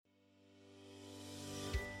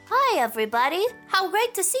Hi, everybody. How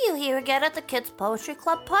great to see you here again at the Kids Poetry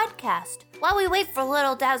Club podcast. While we wait for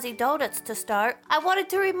Little Dazzy Donuts to start, I wanted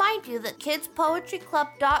to remind you that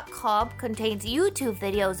kidspoetryclub.com contains YouTube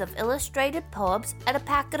videos of illustrated poems and a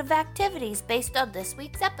packet of activities based on this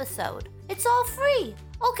week's episode. It's all free.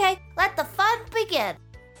 Okay, let the fun begin.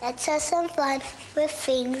 Let's have some fun with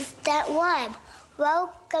things that rhyme.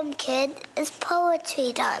 Welcome, kid. It's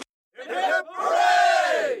poetry time. Hip, hip,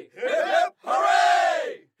 hooray! Hip, hip,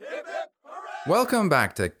 hooray! Hip, hip, hooray! Welcome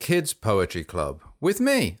back to Kids Poetry Club with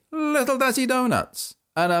me, Little Dazzy Donuts,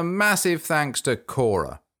 and a massive thanks to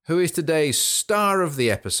Cora, who is today's star of the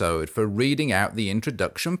episode for reading out the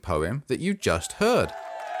introduction poem that you just heard.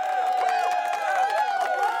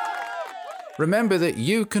 Remember that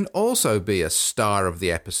you can also be a star of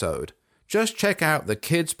the episode. Just check out the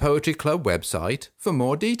Kids Poetry Club website for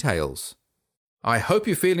more details. I hope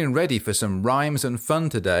you're feeling ready for some rhymes and fun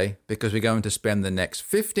today, because we're going to spend the next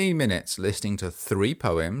 15 minutes listening to 3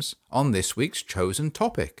 poems on this week's chosen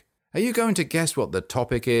topic. Are you going to guess what the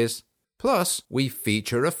topic is? Plus, we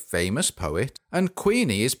feature a famous poet, and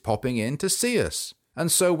Queenie is popping in to see us,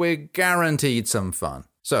 and so we're guaranteed some fun.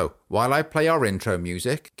 So, while I play our intro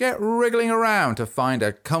music, get wriggling around to find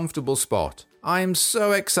a comfortable spot. I'm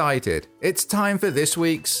so excited. It's time for this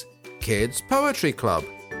week's Kids Poetry Club.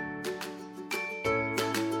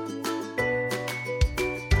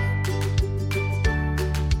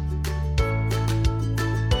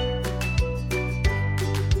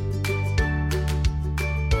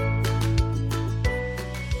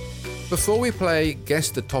 Before we play Guess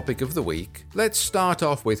the Topic of the Week, let's start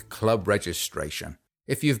off with club registration.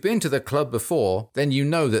 If you've been to the club before, then you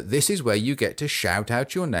know that this is where you get to shout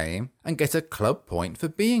out your name and get a club point for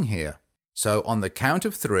being here. So on the count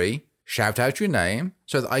of 3, shout out your name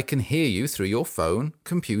so that I can hear you through your phone,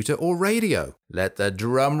 computer or radio. Let the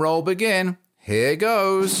drum roll begin. Here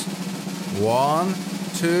goes. 1,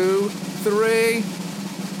 2, 3.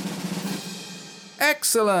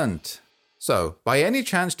 Excellent! So, by any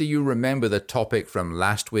chance do you remember the topic from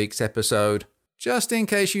last week's episode? Just in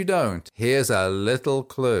case you don't, here's a little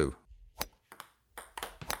clue.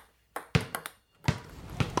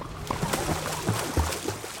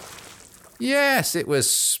 Yes, it was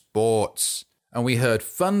sports. And we heard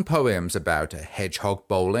fun poems about a hedgehog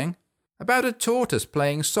bowling, about a tortoise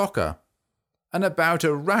playing soccer, and about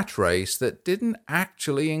a rat race that didn't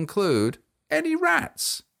actually include any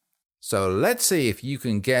rats. So let's see if you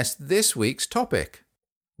can guess this week's topic.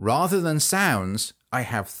 Rather than sounds, I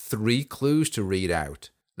have 3 clues to read out.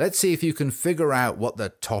 Let's see if you can figure out what the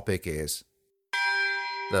topic is.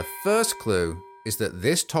 The first clue is that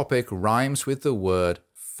this topic rhymes with the word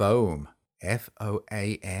foam.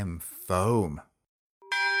 F-O-A-M, foam.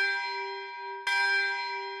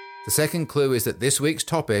 The second clue is that this week's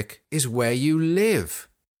topic is where you live.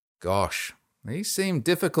 Gosh, these seem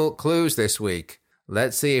difficult clues this week.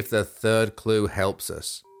 Let's see if the third clue helps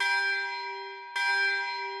us.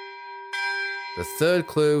 The third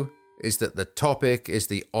clue is that the topic is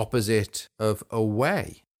the opposite of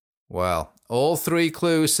away. Well, all 3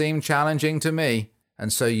 clues seem challenging to me,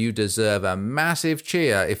 and so you deserve a massive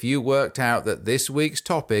cheer if you worked out that this week's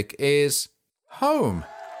topic is home.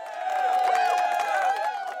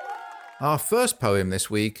 Our first poem this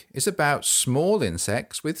week is about small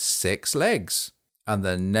insects with 6 legs. And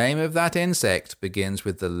the name of that insect begins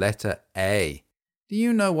with the letter A. Do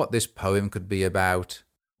you know what this poem could be about?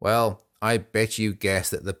 Well, I bet you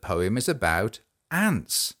guessed that the poem is about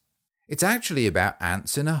ants. It's actually about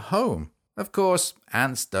ants in a home. Of course,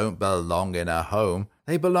 ants don't belong in a home.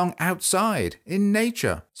 They belong outside, in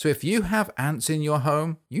nature. So if you have ants in your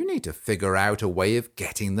home, you need to figure out a way of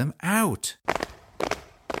getting them out.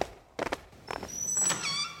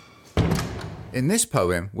 In this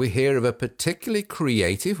poem, we hear of a particularly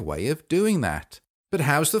creative way of doing that. But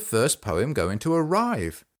how's the first poem going to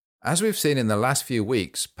arrive? As we've seen in the last few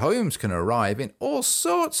weeks, poems can arrive in all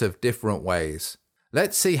sorts of different ways.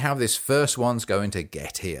 Let's see how this first one's going to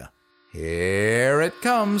get here. Here it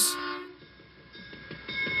comes.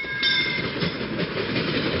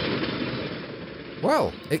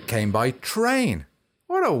 Well, it came by train.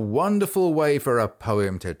 What a wonderful way for a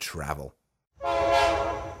poem to travel.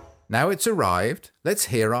 Now it's arrived, let's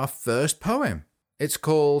hear our first poem. It's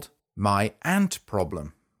called My Ant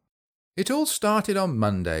Problem. It all started on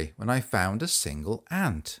Monday when I found a single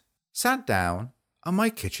ant. Sat down on my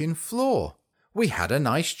kitchen floor. We had a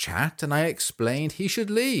nice chat and I explained he should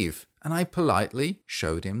leave, and I politely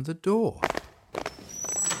showed him the door.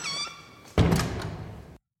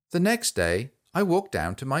 The next day, I walked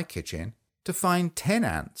down to my kitchen to find 10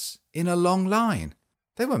 ants in a long line.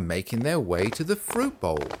 They were making their way to the fruit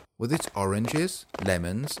bowl with its oranges,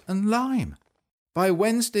 lemons, and lime. By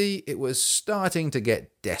Wednesday, it was starting to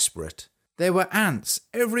get desperate. There were ants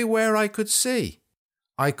everywhere I could see.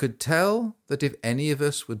 I could tell that if any of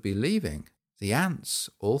us would be leaving, the ants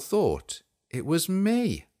all thought it was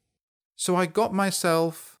me. So I got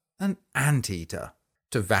myself an anteater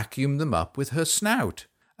to vacuum them up with her snout,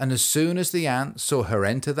 and as soon as the ants saw her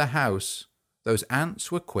enter the house, those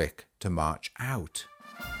ants were quick to march out.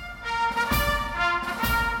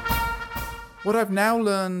 What I've now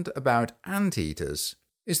learned about anteaters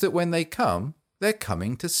is that when they come, they're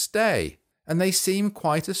coming to stay, and they seem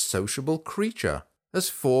quite a sociable creature, as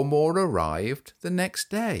 4 more arrived the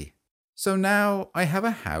next day. So now I have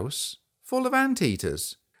a house full of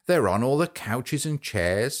anteaters. They're on all the couches and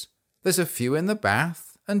chairs. There's a few in the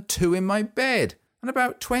bath and 2 in my bed, and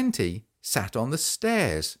about 20 sat on the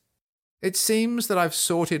stairs. It seems that I've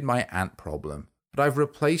sorted my ant problem, but I've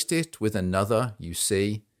replaced it with another, you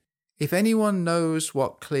see. If anyone knows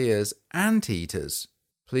what clears anteaters,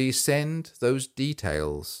 please send those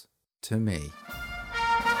details to me.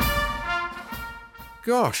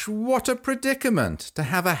 Gosh, what a predicament to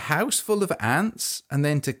have a house full of ants and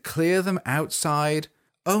then to clear them outside,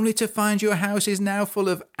 only to find your house is now full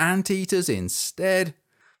of anteaters instead.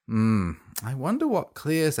 I wonder what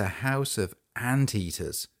clears a house of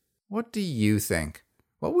anteaters. What do you think?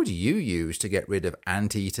 What would you use to get rid of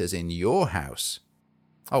anteaters in your house?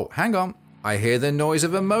 Oh, hang on. I hear the noise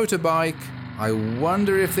of a motorbike. I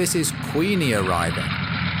wonder if this is Queenie arriving.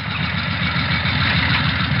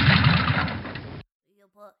 You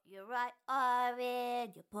put your right arm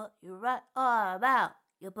in, you put your right arm out.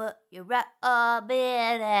 You put your right arm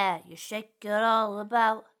in and you shake it all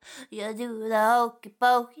about. You do the hokey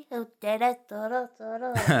pokey.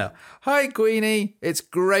 Hi, Queenie. It's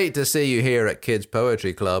great to see you here at Kids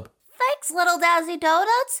Poetry Club. Thanks, Little Dowsy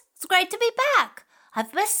Donuts. It's great to be back.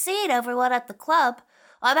 I've missed seeing everyone at the club.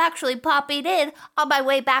 I'm actually popping in on my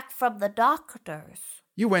way back from the doctor's.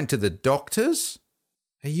 You went to the doctor's?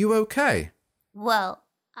 Are you okay? Well,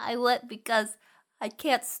 I went because I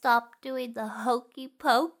can't stop doing the hokey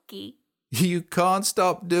pokey. You can't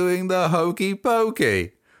stop doing the hokey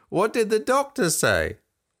pokey. What did the doctor say?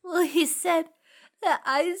 Well, he said that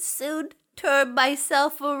I'd soon turn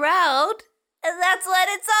myself around, and that's what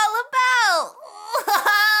it's all about.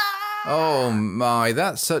 Oh my,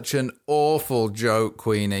 that's such an awful joke,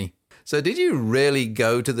 Queenie. So did you really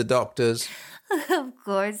go to the doctor's? Of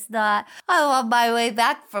course not. I'm on my way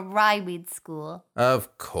back from rhyming school.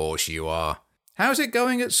 Of course you are. How's it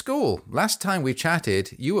going at school? Last time we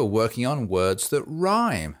chatted, you were working on words that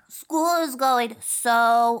rhyme. School is going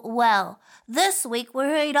so well. This week,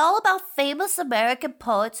 we're hearing all about famous American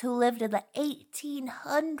poets who lived in the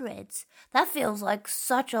 1800s. That feels like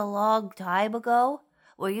such a long time ago.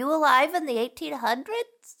 Were you alive in the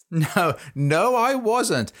 1800s? No, I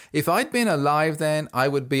wasn't. If I'd been alive then, I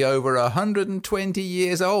would be over 120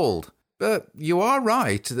 years old. But you are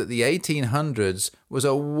right that the 1800s was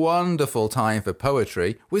a wonderful time for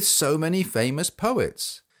poetry with so many famous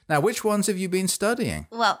poets. Now, which ones have you been studying?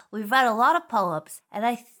 Well, we've read a lot of poems, and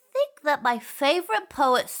I think that my favorite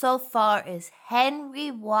poet so far is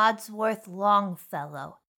Henry Wadsworth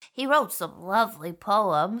Longfellow. He wrote some lovely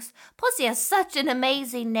poems, plus he has such an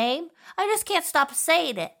amazing name. I just can't stop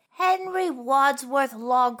saying it. Henry Wadsworth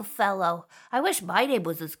Longfellow. I wish my name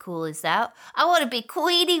was as cool as that. I want to be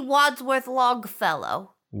Queenie Wadsworth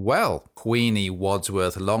Longfellow. Well, Queenie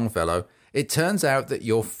Wadsworth Longfellow, it turns out that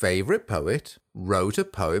your favourite poet wrote a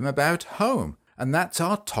poem about home, and that's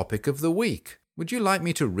our topic of the week. Would you like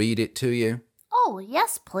me to read it to you? Oh,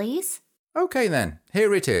 yes, please. Okay then,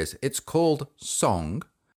 here it is. It's called Song.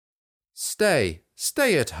 Stay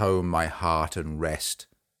at home, my heart, and rest.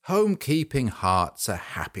 Home-keeping hearts are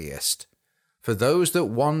happiest. For those that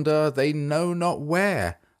wander, they know not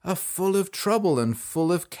where, are full of trouble and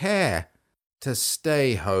full of care. To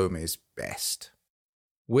stay home is best.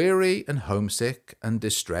 Weary and homesick and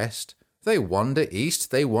distressed, they wander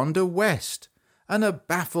east, they wander west, and are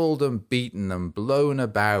baffled and beaten and blown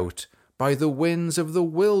about by the winds of the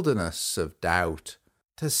wilderness of doubt.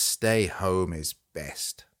 To stay home is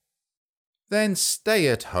best. Then stay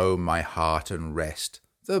at home, my heart, and rest.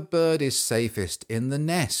 The bird is safest in the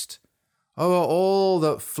nest. O'er all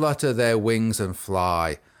that flutter their wings and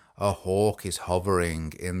fly, a hawk is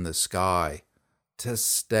hovering in the sky. To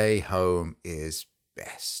stay home is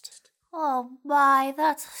best. Oh my,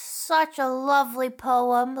 that's such a lovely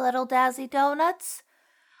poem, Little Dazzy Donuts.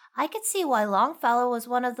 I could see why Longfellow was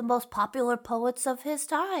one of the most popular poets of his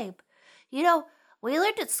time. You know, we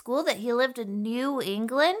learned at school that he lived in New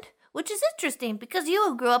England, which is interesting because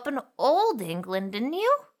you grew up in Old England, didn't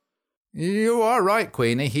you? You are right,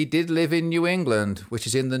 Queenie. He did live in New England, which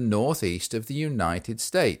is in the northeast of the United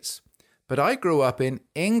States. But I grew up in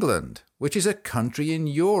England, which is a country in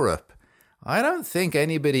Europe. I don't think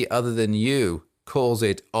anybody other than you calls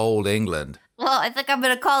it Old England. Well, I think I'm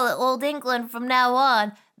going to call it Old England from now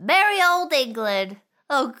on. Merry Old England.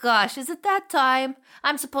 Oh gosh, is it that time?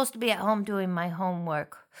 I'm supposed to be at home doing my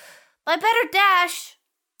homework. I better dash.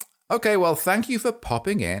 Okay, well, thank you for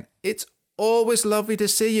popping in. It's always lovely to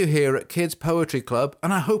see you here at Kids Poetry Club,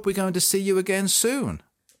 and I hope we're going to see you again soon.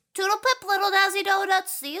 Toodle pip, little Dowsy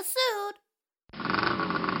Donuts. See you soon.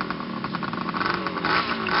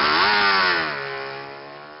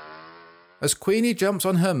 As Queenie jumps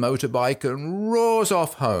on her motorbike and roars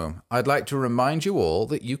off home, I'd like to remind you all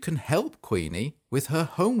that you can help Queenie with her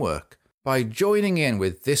homework by joining in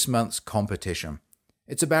with this month's competition.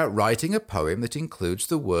 It's about writing a poem that includes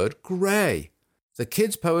the word grey. The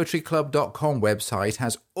kidspoetryclub.com website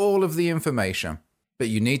has all of the information, but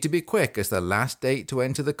you need to be quick as the last date to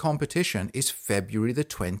enter the competition is February the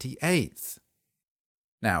 28th.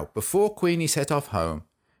 Now, before Queenie set off home,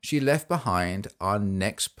 she left behind our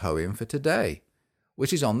next poem for today,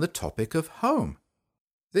 which is on the topic of home.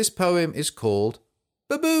 This poem is called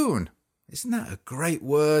Baboon. Isn't that a great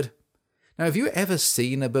word? Now, have you ever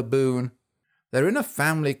seen a baboon? They're in a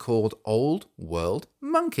family called Old World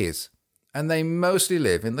monkeys, and they mostly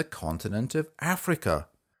live in the continent of Africa.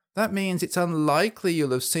 That means it's unlikely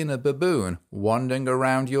you'll have seen a baboon wandering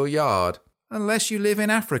around your yard, unless you live in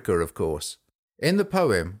Africa, of course. In the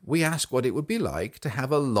poem, we ask what it would be like to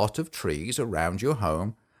have a lot of trees around your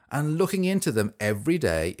home and looking into them every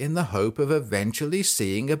day in the hope of eventually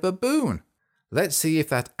seeing a baboon. Let's see if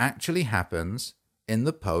that actually happens in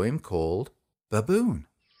the poem called Baboon.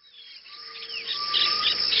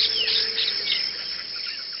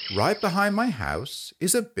 Right behind my house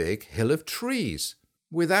is a big hill of trees,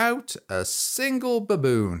 without a single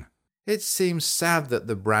baboon. It seems sad that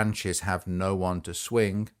the branches have no one to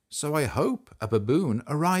swing, so I hope a baboon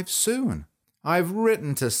arrives soon. I've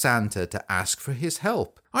written to Santa to ask for his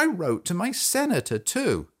help. I wrote to my senator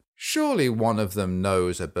too. Surely one of them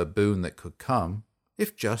knows a baboon that could come,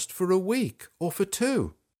 if just for a week or for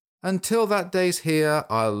 2. Until that day's here,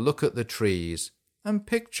 I'll look at the trees and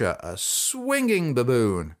picture a swinging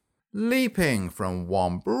baboon, leaping from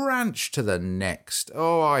one branch to the next.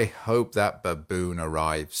 Oh, I hope that baboon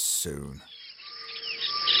arrives soon.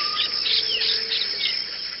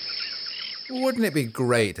 Wouldn't it be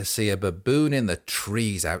great to see a baboon in the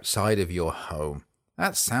trees outside of your home?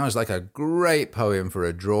 That sounds like a great poem for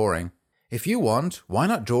a drawing. If you want, why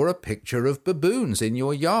not draw a picture of baboons in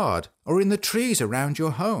your yard or in the trees around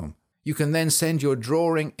your home? You can then send your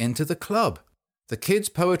drawing into the club. The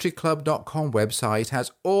kidspoetryclub.com website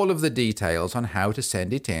has all of the details on how to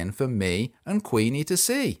send it in for me and Queenie to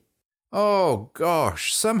see. Oh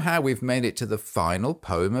gosh, somehow we've made it to the final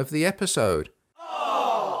poem of the episode.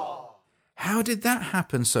 How did that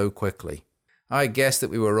happen so quickly? I guess that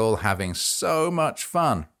we were all having so much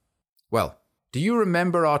fun. Well, do you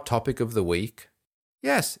remember our topic of the week?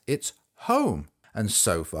 Yes, it's home. And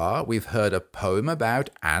so far, we've heard a poem about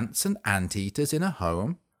ants and anteaters in a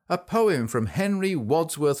home, a poem from Henry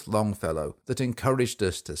Wadsworth Longfellow that encouraged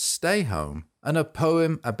us to stay home, and a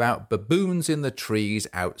poem about baboons in the trees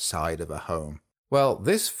outside of a home. Well,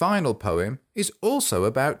 this final poem is also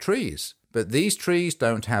about trees. But these trees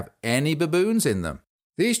don't have any baboons in them.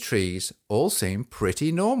 These trees all seem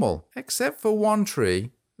pretty normal, except for one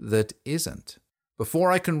tree that isn't.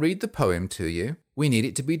 Before I can read the poem to you, we need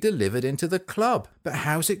it to be delivered into the club. But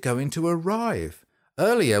how's it going to arrive?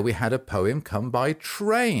 Earlier we had a poem come by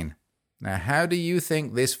train. Now how do you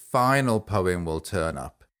think this final poem will turn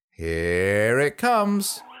up? Here it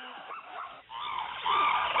comes.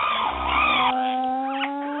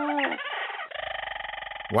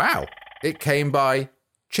 Wow! It came by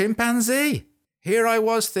chimpanzee. Here I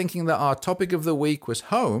was thinking that our topic of the week was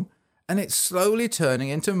home, and it's slowly turning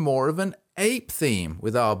into more of an ape theme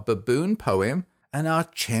with our baboon poem and our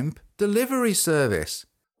chimp delivery service.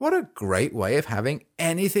 What a great way of having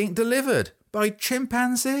anything delivered by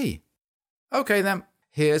chimpanzee. Okay then,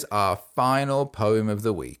 here's our final poem of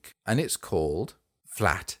the week, and it's called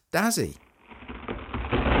Flat Dazzy.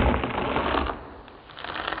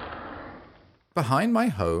 Behind my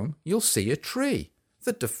home, you'll see a tree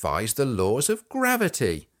that defies the laws of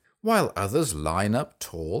gravity, while others line up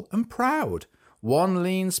tall and proud. One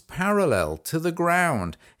leans parallel to the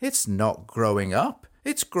ground. It's not growing up,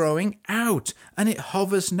 it's growing out, and it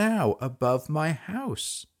hovers now above my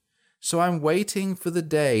house. So I'm waiting for the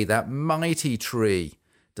day that mighty tree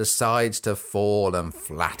decides to fall and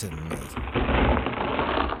flatten me.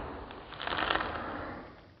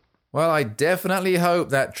 Well, I definitely hope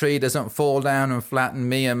that tree doesn't fall down and flatten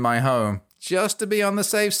me and my home. Just to be on the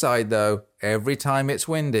safe side, though, every time it's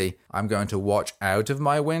windy, I'm going to watch out of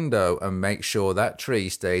my window and make sure that tree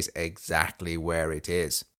stays exactly where it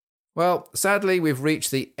is. Well, sadly, we've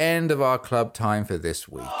reached the end of our club time for this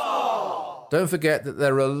week. Don't forget that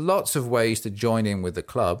there are lots of ways to join in with the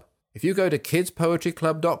club. If you go to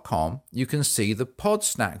kidspoetryclub.com, you can see the pod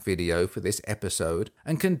snack video for this episode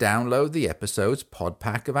and can download the episode's pod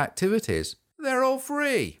pack of activities. They're all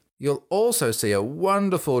free. You'll also see a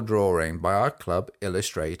wonderful drawing by our club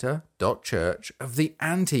illustrator, Dot Church, of the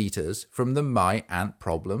anteaters from the My Ant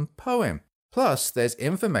Problem poem. Plus, there's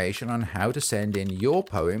information on how to send in your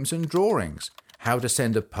poems and drawings, how to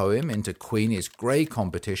send a poem into Queenie's Grey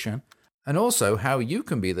competition, and also how you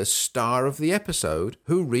can be the star of the episode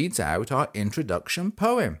who reads out our introduction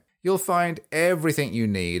poem. You'll find everything you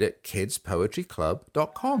need at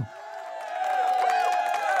kidspoetryclub.com.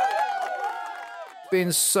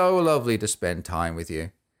 Been so lovely to spend time with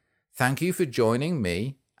you. Thank you for joining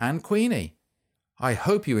me and Queenie. I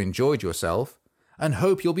hope you enjoyed yourself and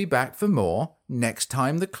hope you'll be back for more next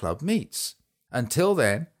time the club meets. Until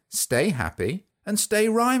then, stay happy and stay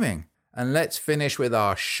rhyming. And let's finish with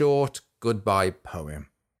our short goodbye poem.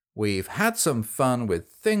 We've had some fun with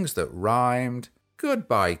things that rhymed.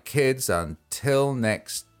 Goodbye, kids, until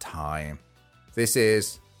next time. This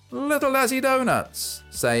is Little Dazzy Donuts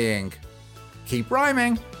saying, keep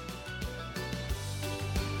rhyming.